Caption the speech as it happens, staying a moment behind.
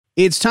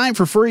It's time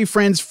for Furry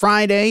Friends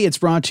Friday. It's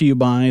brought to you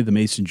by the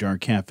Mason Jar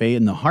Cafe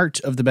in the heart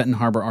of the Benton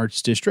Harbor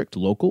Arts District,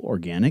 local,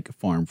 organic,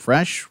 farm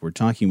fresh. We're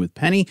talking with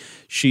Penny.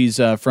 She's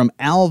from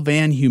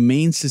Al-Van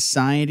Humane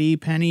Society.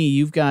 Penny,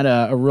 you've got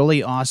a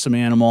really awesome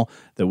animal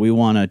that we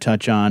want to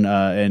touch on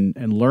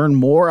and learn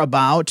more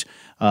about,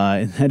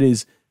 and that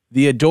is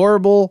the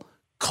adorable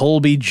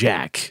Colby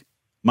Jack.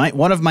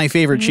 One of my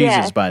favorite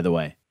cheeses, by the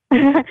way.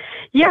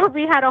 Yeah,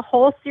 we had a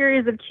whole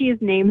series of cheese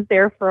names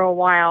there for a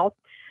while.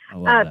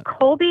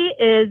 Colby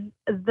is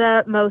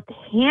the most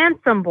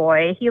handsome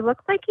boy. He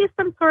looks like he's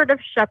some sort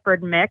of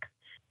shepherd mix.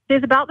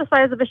 He's about the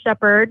size of a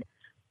shepherd,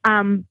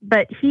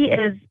 but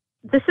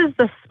this is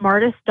the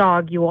smartest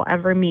dog you will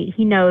ever meet.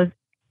 He knows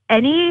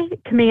any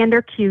command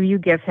or cue you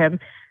give him,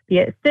 be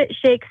it sit,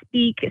 shake,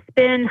 speak,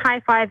 spin,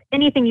 high five,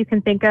 anything you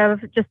can think of,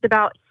 just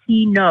about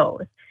he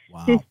knows.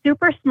 Wow. He's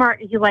super smart.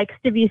 He likes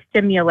to be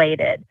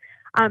stimulated.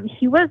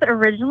 He was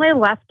originally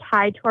left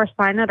tied to our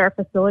sign at our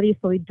facility,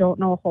 so we don't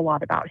know a whole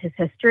lot about his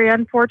history,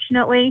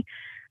 unfortunately.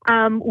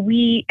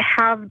 We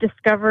have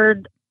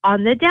discovered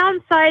on the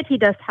downside, he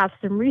does have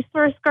some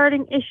resource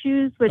guarding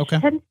issues, which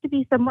tends to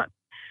be somewhat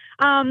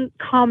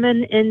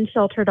common in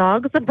shelter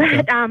dogs. But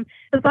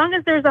as long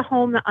as there's a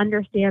home that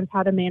understands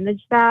how to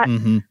manage that,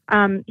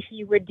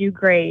 he would do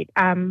great.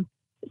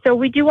 So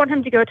we do want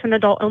him to go to an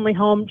adult-only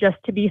home just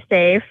to be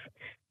safe.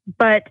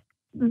 But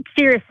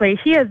seriously,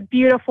 he is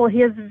beautiful.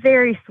 He is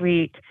very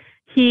sweet.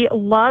 He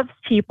loves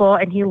people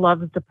and he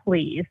loves to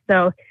please.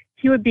 So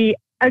he would be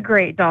a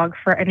great dog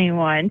for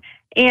anyone.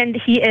 And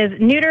he is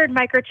neutered,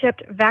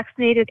 microchipped,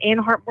 vaccinated, and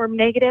heartworm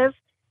negative.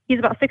 He's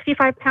about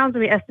 65 pounds,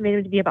 and we estimate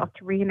him to be about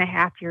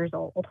 3.5 years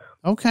old.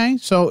 Okay.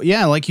 So,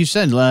 yeah, like you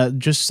said,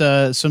 just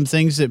some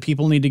things that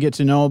people need to get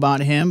to know about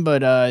him,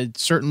 but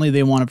certainly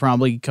they want to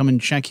probably come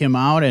and check him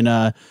out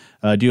and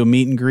do a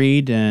meet and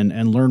greet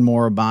and learn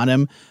more about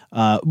him.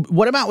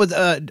 What about with,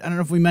 I don't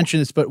know if we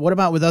mentioned this, but what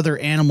about with other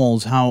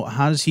animals?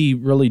 How does he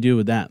really do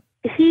with that?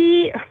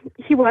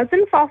 He was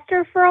in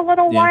foster for a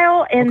little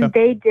while, and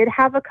they did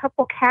have a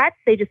couple cats.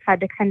 They just had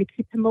to kind of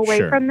keep him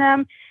away from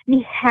them. And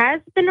he has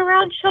been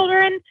around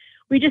children.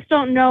 We just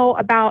don't know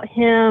about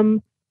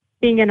him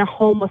being in a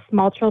home with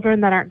small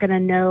children that aren't going to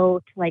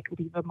know to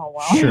leave him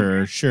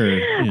alone. Sure.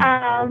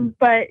 Yeah.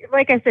 But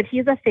like I said,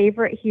 he's a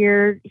favorite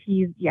here.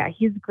 He's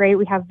great.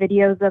 We have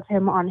videos of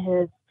him on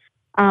his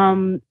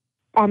on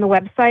the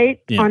website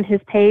on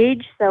his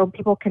page, so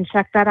people can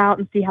check that out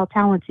and see how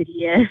talented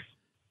he is.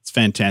 It's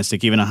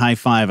fantastic. Even a high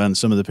five on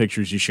some of the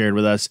pictures you shared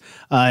with us.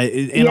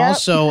 And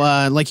also,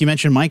 like you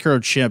mentioned,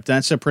 microchip,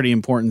 that's a pretty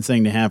important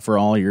thing to have for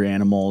all your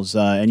animals.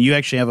 And you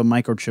actually have a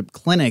microchip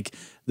clinic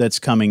that's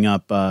coming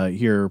up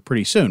here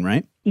pretty soon,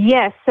 right?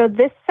 Yes. So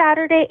this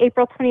Saturday,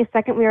 April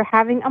 22nd, we are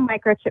having a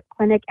microchip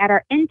clinic at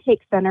our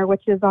intake center,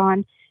 which is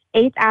on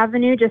 8th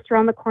Avenue, just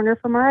around the corner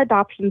from our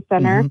adoption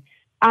center.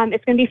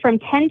 It's going to be from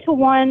 10 to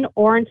 1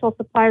 or until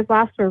supplies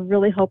last. We're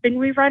really hoping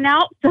we run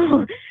out.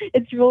 So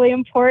it's really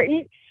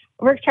important.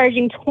 We're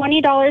charging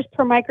 $20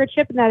 per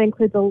microchip, and that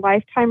includes a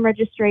lifetime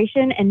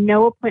registration, and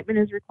no appointment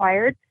is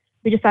required.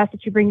 We just ask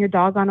that you bring your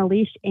dog on a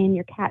leash and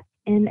your cat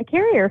in a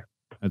carrier.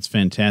 That's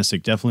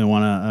fantastic. Definitely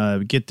want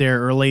to get there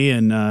early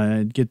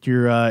and get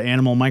your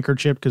animal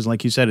microchip because,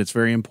 like you said, it's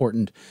very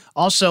important.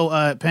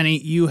 Also, Penny,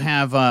 you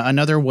have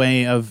another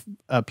way of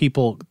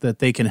people that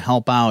they can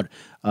help out.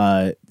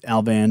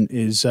 Al-Van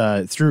is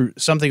through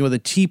something with a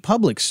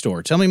TeePublic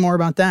store. Tell me more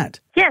about that.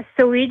 Yes,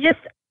 so we just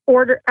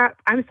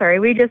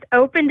we just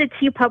opened a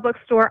TeePublic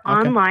store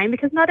online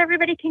because not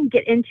everybody can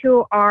get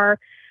into our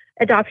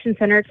adoption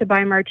center to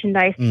buy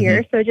merchandise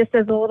here. So just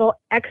as a little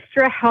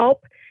extra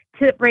help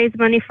to raise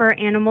money for our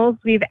animals,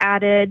 we've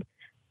added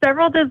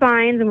several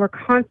designs and we're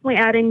constantly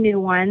adding new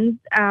ones.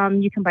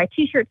 You can buy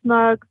t-shirts,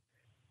 mugs,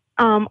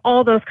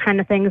 all those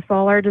kind of things,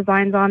 all our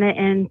designs on it,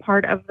 and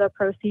part of the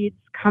proceeds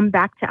come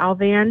back to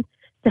Al-Van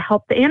to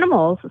help the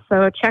animals.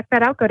 So check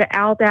that out. Go to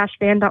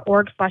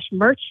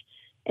al-van.org/merch.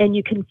 And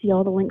you can see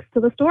all the links to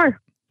the store.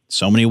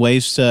 So many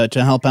ways to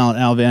help out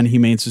Al-Van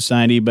Humane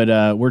Society,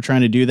 but we're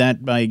trying to do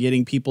that by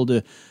getting people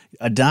to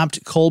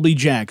adopt Colby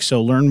Jack.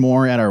 So learn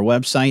more at our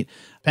website.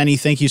 Penny,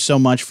 thank you so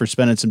much for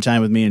spending some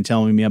time with me and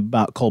telling me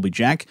about Colby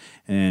Jack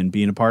and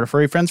being a part of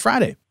Furry Friends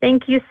Friday.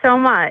 Thank you so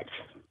much.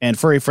 And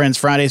Furry Friends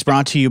Friday is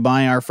brought to you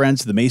by our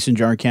friends at the Mason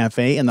Jar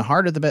Cafe in the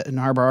heart of the Benton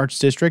Harbor Arts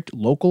District,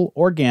 local,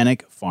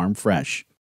 organic, farm fresh.